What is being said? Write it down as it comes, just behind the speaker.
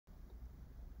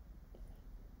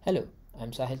Hello,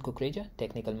 I'm Sahil Kukreja,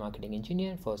 Technical Marketing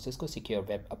Engineer for Cisco Secure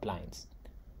Web Appliance.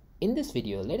 In this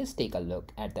video, let us take a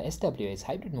look at the SWA's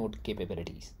hybrid mode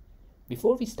capabilities.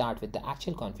 Before we start with the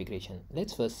actual configuration,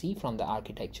 let's first see from the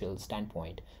architectural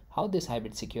standpoint how this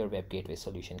hybrid secure web gateway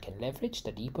solution can leverage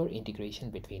the deeper integration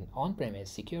between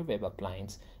on-premise secure web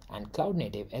appliance and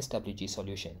cloud-native SWG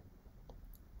solution.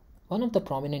 One of the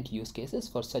prominent use cases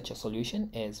for such a solution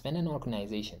is when an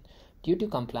organization, due to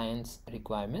compliance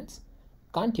requirements,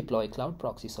 can't deploy cloud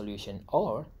proxy solution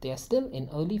or they are still in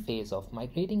early phase of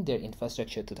migrating their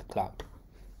infrastructure to the cloud.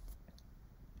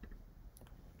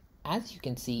 As you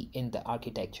can see in the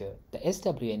architecture, the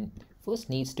SWN first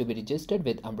needs to be registered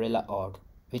with Umbrella org,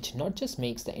 which not just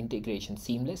makes the integration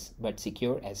seamless but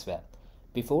secure as well,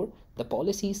 before the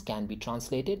policies can be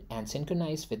translated and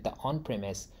synchronized with the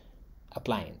on-premise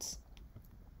appliance.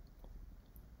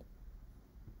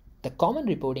 The common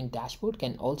reporting dashboard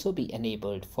can also be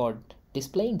enabled for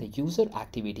displaying the user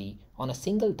activity on a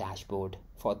single dashboard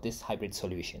for this hybrid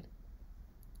solution.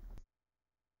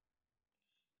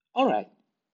 Alright,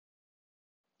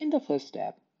 in the first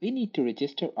step, we need to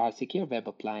register our secure web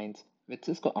appliance with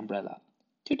Cisco Umbrella.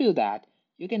 To do that,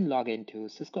 you can log into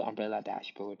Cisco Umbrella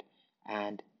dashboard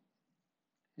and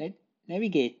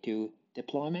navigate to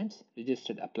Deployments,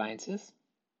 Registered Appliances.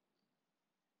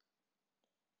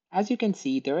 As you can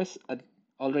see, there is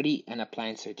already an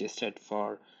appliance registered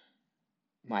for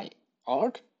my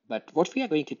org, but what we are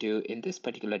going to do in this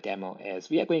particular demo is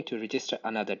we are going to register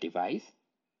another device.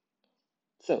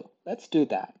 So let's do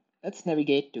that. Let's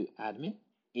navigate to Admin,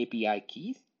 API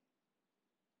Keys,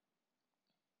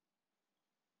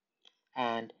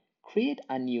 and create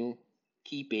a new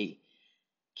key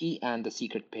and the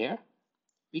secret pair.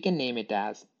 We can name it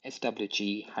as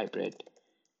SWG Hybrid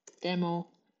Demo,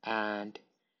 and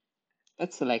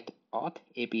let's select auth,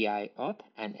 API auth,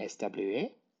 and SWA.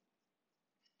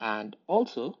 And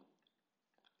also,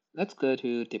 let's go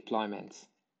to Deployments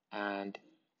and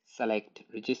select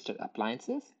Registered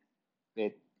Appliances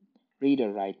with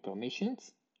reader write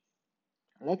permissions.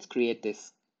 Let's create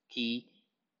this key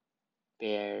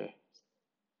pair,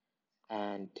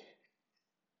 and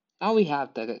now we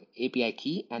have the API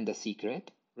key and the secret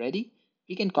ready.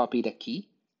 We can copy the key,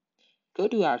 go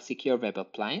to our secure web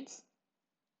appliance,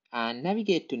 and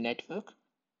navigate to Network,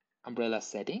 Umbrella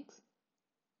Settings.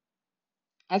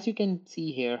 As you can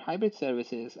see here, hybrid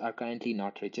services are currently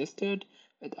not registered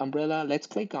with Umbrella. Let's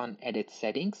click on Edit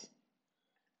Settings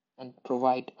and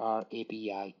provide our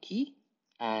API key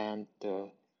and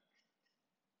the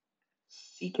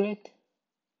secret.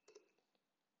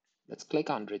 Let's click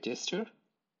on Register.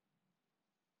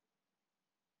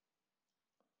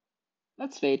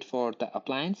 Let's wait for the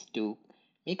appliance to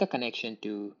make a connection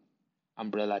to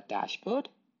Umbrella dashboard,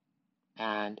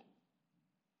 and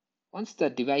once the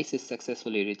device is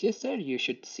successfully registered, you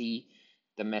should see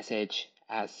the message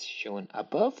as shown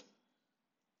above.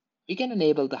 We can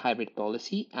enable the hybrid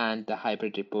policy and the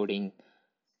hybrid reporting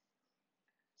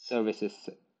services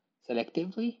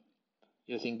selectively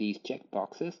using these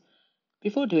checkboxes.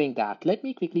 Before doing that, let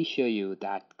me quickly show you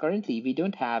that currently we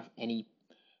don't have any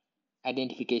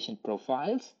identification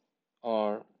profiles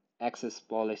or access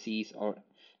policies or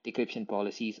decryption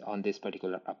policies on this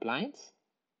particular appliance.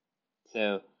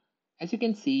 So as you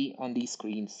can see on these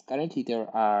screens, currently there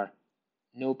are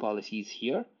no policies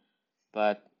here,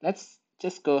 but let's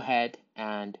just go ahead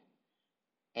and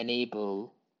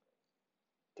enable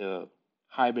the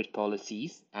hybrid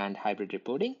policies and hybrid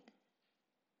reporting.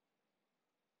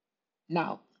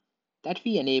 Now that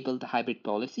we enable the hybrid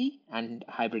policy and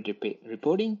hybrid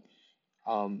reporting,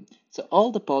 so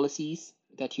all the policies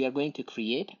that you are going to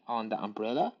create on the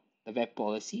umbrella, the web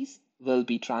policies, will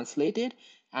be translated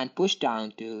and pushed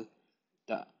down to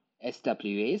the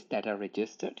SWAs that are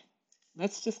registered.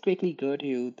 Let's just quickly go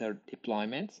to the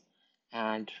deployments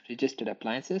and registered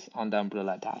appliances on the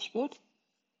umbrella dashboard.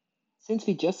 Since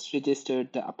we just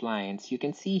registered the appliance, you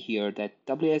can see here that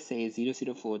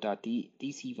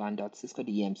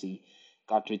WSA004.dc1.cisco.dmc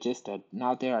got registered.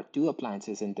 Now there are two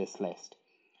appliances in this list,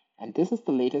 and this is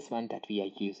the latest one that we are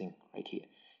using right here.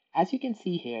 As you can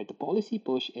see here, the policy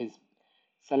push is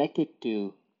selected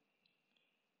to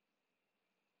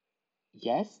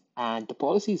yes, and the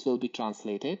policies will be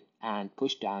translated and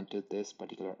pushed down to this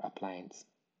particular appliance.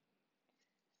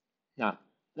 Now,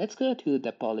 let's go to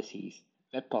the policies,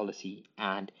 web policy,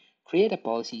 and create a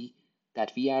policy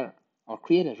that we are, or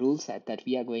create a rule set that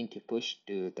we are going to push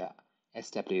to the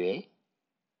SWA.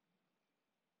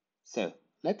 So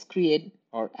let's create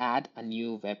or add a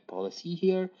new web policy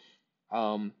here.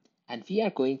 And we are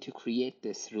going to create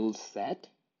this rule set.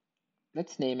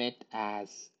 Let's name it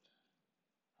as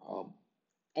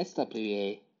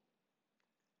SWA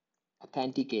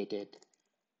authenticated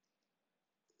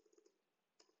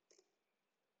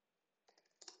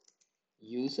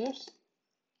users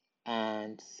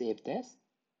and save this.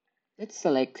 Let's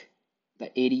select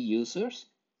the 80 users.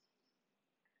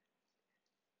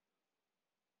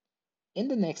 In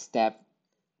the next step,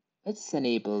 let's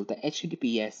enable the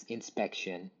HTTPS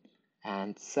inspection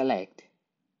and select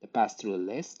the pass-through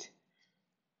list.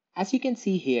 As you can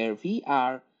see here, we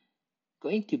are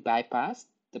going to bypass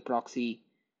the proxy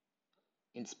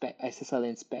SSL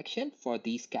inspection for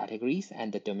these categories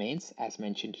and the domains as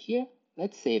mentioned here.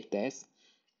 Let's save this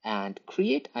and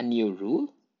create a new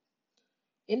rule.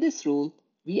 In this rule,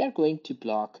 we are going to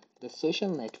block the social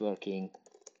networking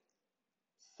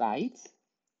sites.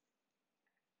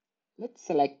 Let's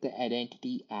select the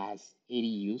identity as 80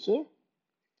 user,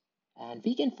 and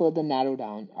we can further narrow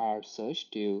down our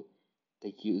search to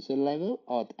the user level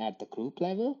or at the group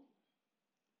level.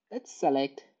 Let's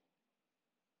select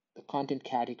the content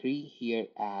category here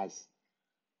as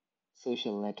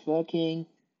social networking.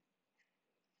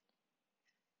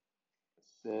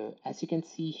 So as you can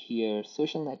see here,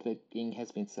 social networking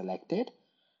has been selected.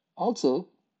 Also,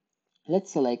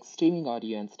 let's select streaming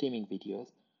audio and streaming videos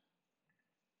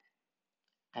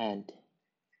and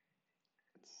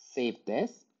save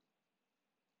this.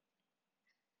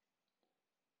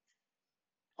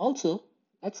 Also,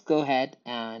 let's go ahead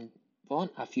and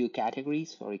want a few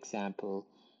categories, for example,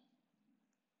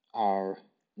 our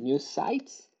news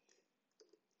sites.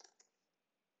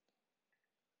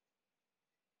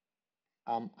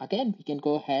 Again, we can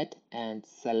go ahead and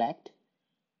select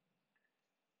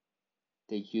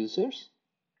the users.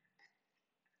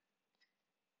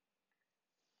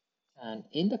 And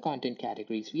in the content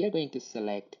categories, we are going to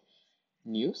select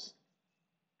news.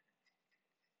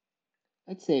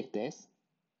 Let's save this.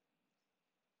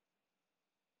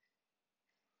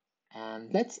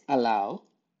 And let's allow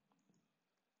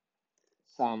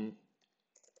some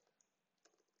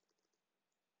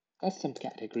custom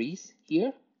categories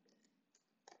here.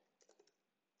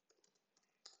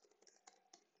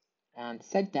 And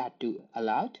set that to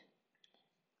allowed.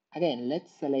 Again, let's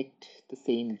select the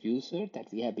same user that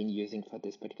we have been using for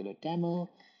this particular demo.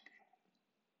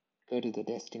 Go to the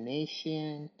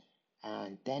destination,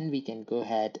 and then we can go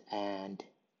ahead and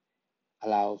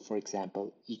allow, for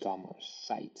example, e-commerce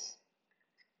sites.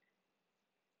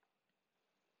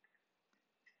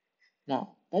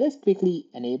 Now, let us quickly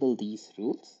enable these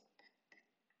rules.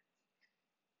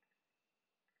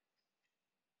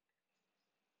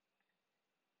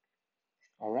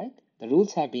 All right, the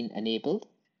rules have been enabled.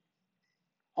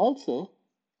 Also,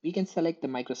 we can select the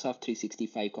Microsoft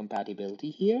 365 compatibility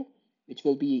here, which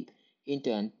will be in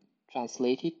turn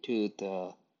translated to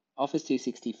the Office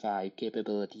 365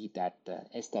 capability that the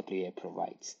SWA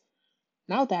provides.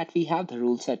 Now that we have the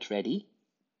rule set ready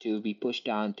to be pushed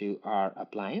down to our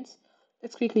appliance,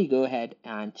 let's quickly go ahead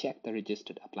and check the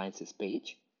registered appliances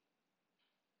page.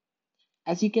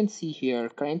 As you can see here,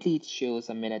 currently it shows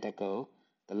a minute ago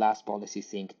the last policy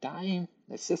sync time.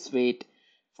 Let's just wait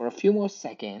for a few more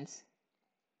seconds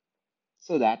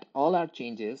so that all our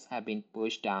changes have been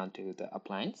pushed down to the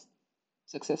appliance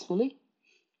successfully.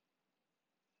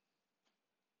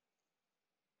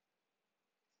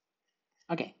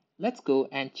 Okay, let's go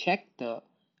and check the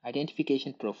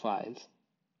identification profiles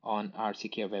on our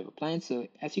secure web appliance. So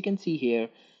as you can see here,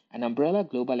 an umbrella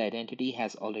global identity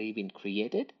has already been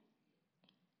created.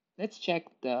 Let's check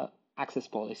the access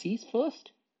policies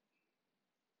first.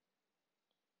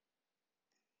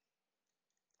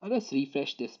 Let us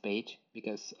refresh this page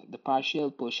because the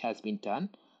partial push has been done.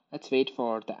 Let's wait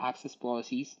for the access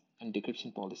policies and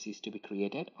decryption policies to be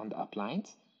created on the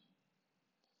appliance.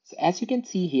 So as you can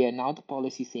see here, now the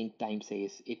policy sync time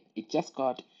says it just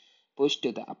got pushed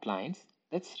to the appliance.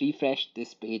 Let's refresh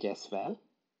this page as well.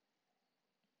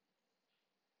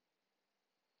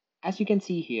 As you can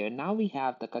see here, now we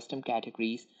have the custom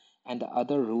categories and the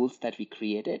other rules that we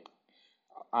created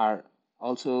are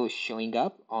also showing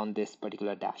up on this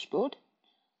particular dashboard.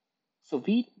 So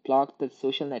we blocked the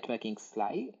social networking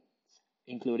slides,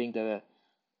 including the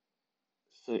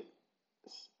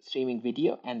streaming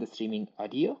video and the streaming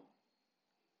audio.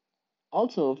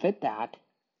 Also with that,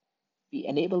 we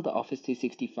enable the Office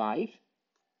 365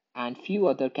 and few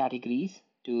other categories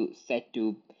to set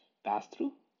to pass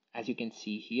through. As you can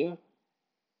see here,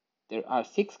 there are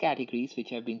 6 categories which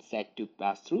have been set to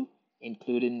pass through,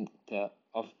 including the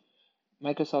of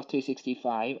Microsoft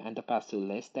 365 and the pass through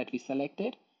list that we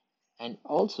selected, and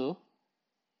also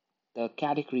the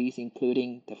categories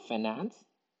including the finance,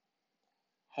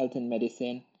 health and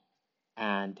medicine,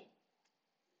 and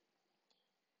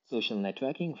social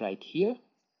networking right here.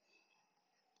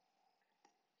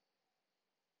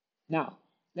 Now,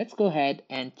 let's go ahead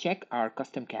and check our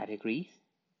custom categories.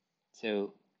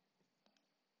 So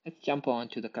let's jump on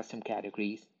to the custom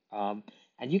categories. And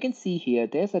you can see here,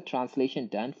 there's a translation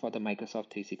done for the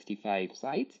Microsoft 365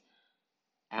 sites,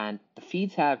 and the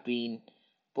feeds have been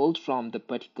pulled from the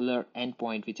particular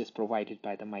endpoint which is provided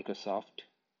by the Microsoft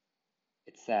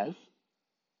itself.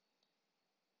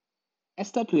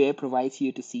 SWA provides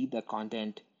you to see the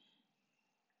content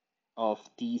of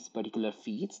these particular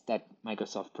feeds that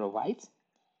Microsoft provides.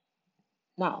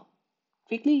 Now,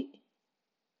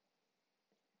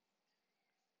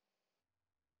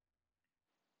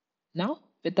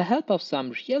 with the help of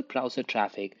some real browser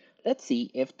traffic, let's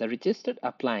see if the registered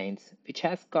appliance, which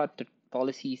has got the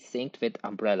policy synced with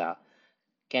Umbrella,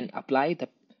 can apply the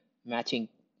matching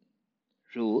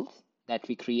rules that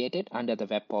we created under the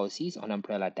web policies on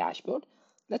Umbrella dashboard.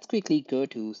 Let's quickly go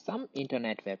to some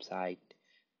internet website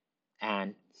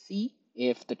and see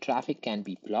if the traffic can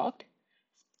be blocked.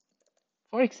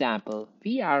 For example,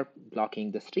 we are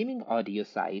blocking the streaming audio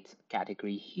sites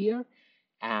category here.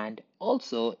 And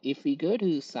also, if we go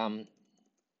to some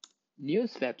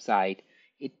news website,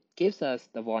 it gives us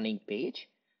the warning page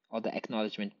or the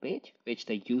acknowledgement page, which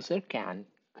the user can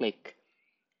click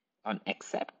on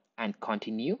accept and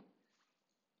continue.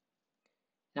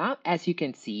 Now, as you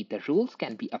can see, the rules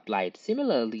can be applied.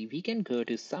 Similarly, we can go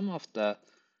to some of the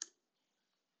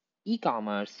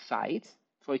e-commerce sites,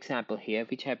 for example here,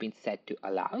 which have been set to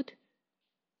allowed.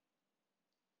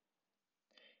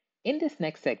 In this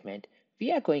next segment,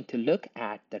 we are going to look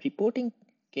at the reporting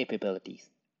capabilities.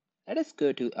 Let us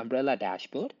go to Umbrella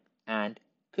Dashboard and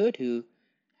go to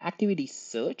Activity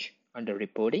Search under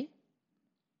Reporting.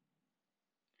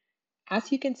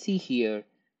 As you can see here,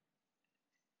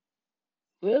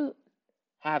 we'll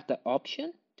have the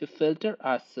option to filter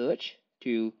our search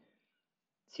to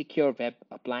Secure Web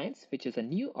Appliance, which is a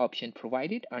new option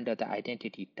provided under the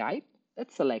identity type.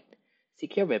 Let's select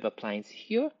Secure Web Appliance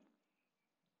here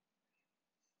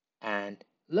and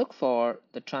look for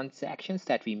the transactions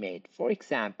that we made. For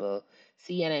example,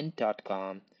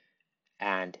 CNN.com.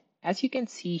 And as you can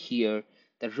see here,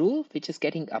 the rule which is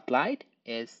getting applied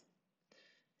is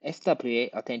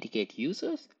SWA authenticate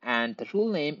users, and the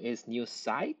rule name is news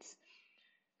sites.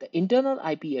 The internal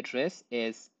IP address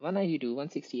is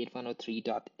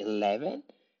 192.168.103.11,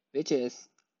 which is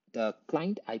the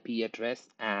client IP address,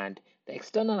 and the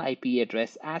external IP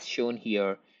address as shown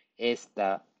here is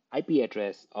the IP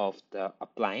address of the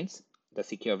appliance, the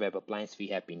secure web appliance we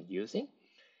have been using.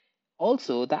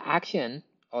 Also, the action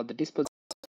or the disposition.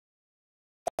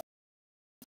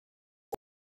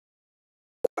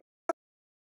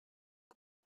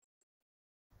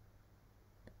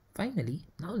 Finally,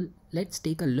 now let's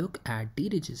take a look at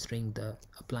deregistering the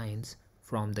appliance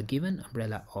from the given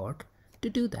umbrella org. To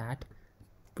do that,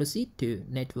 proceed to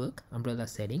Network Umbrella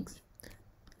Settings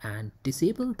and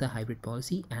disable the hybrid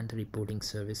policy and the reporting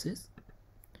services.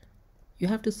 You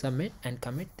have to submit and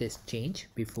commit this change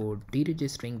before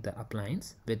deregistering the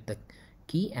appliance with the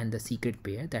key and the secret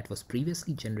pair that was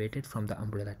previously generated from the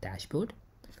Umbrella dashboard.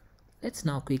 Let's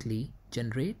now quickly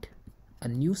generate a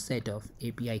new set of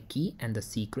API key and the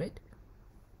secret.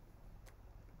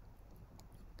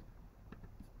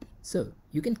 So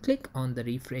you can click on the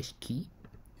refresh key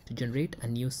to generate a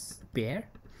new pair.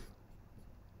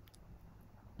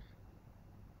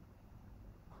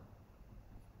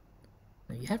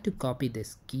 Now you have to copy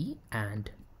this key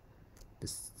and the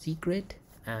secret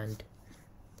and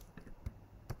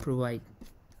provide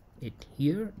it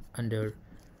here under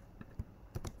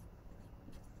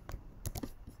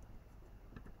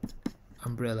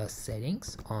Umbrella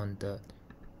settings on the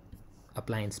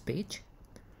appliance page.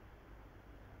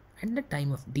 At the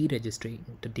time of deregistering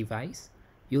the device,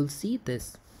 you'll see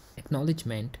this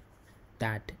acknowledgement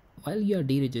that while you're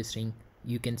deregistering,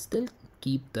 you can still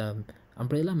keep the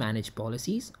Umbrella managed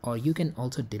policies, or you can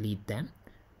also delete them.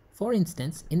 For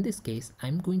instance, in this case,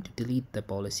 I'm going to delete the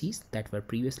policies that were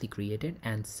previously created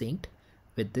and synced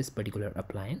with this particular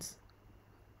appliance.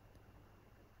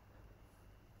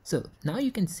 So now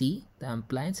you can see the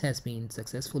appliance has been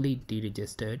successfully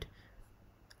deregistered,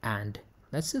 and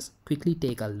let's just quickly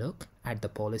take a look at the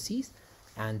policies,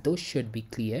 and those should be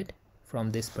cleared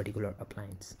from this particular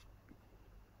appliance.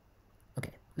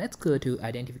 Okay, let's go to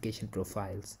identification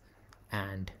profiles,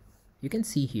 and you can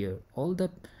see here all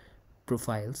the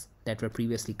profiles that were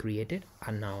previously created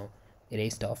are now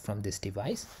erased off from this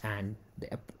device, and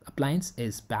the appliance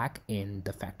is back in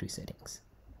the factory settings.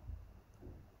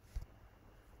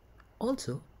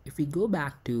 Also, if we go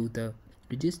back to the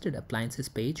registered appliances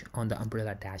page on the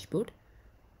Umbrella dashboard,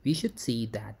 we should see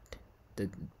that the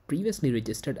previously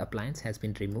registered appliance has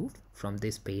been removed from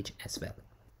this page as well.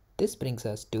 This brings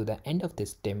us to the end of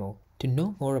this demo. To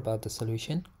know more about the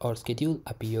solution or schedule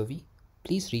a POV,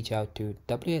 please reach out to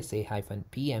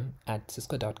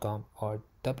wsa-pm@cisco.com or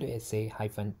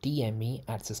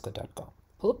wsa-tme@cisco.com.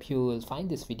 Hope you will find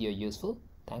this video useful.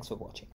 Thanks for watching.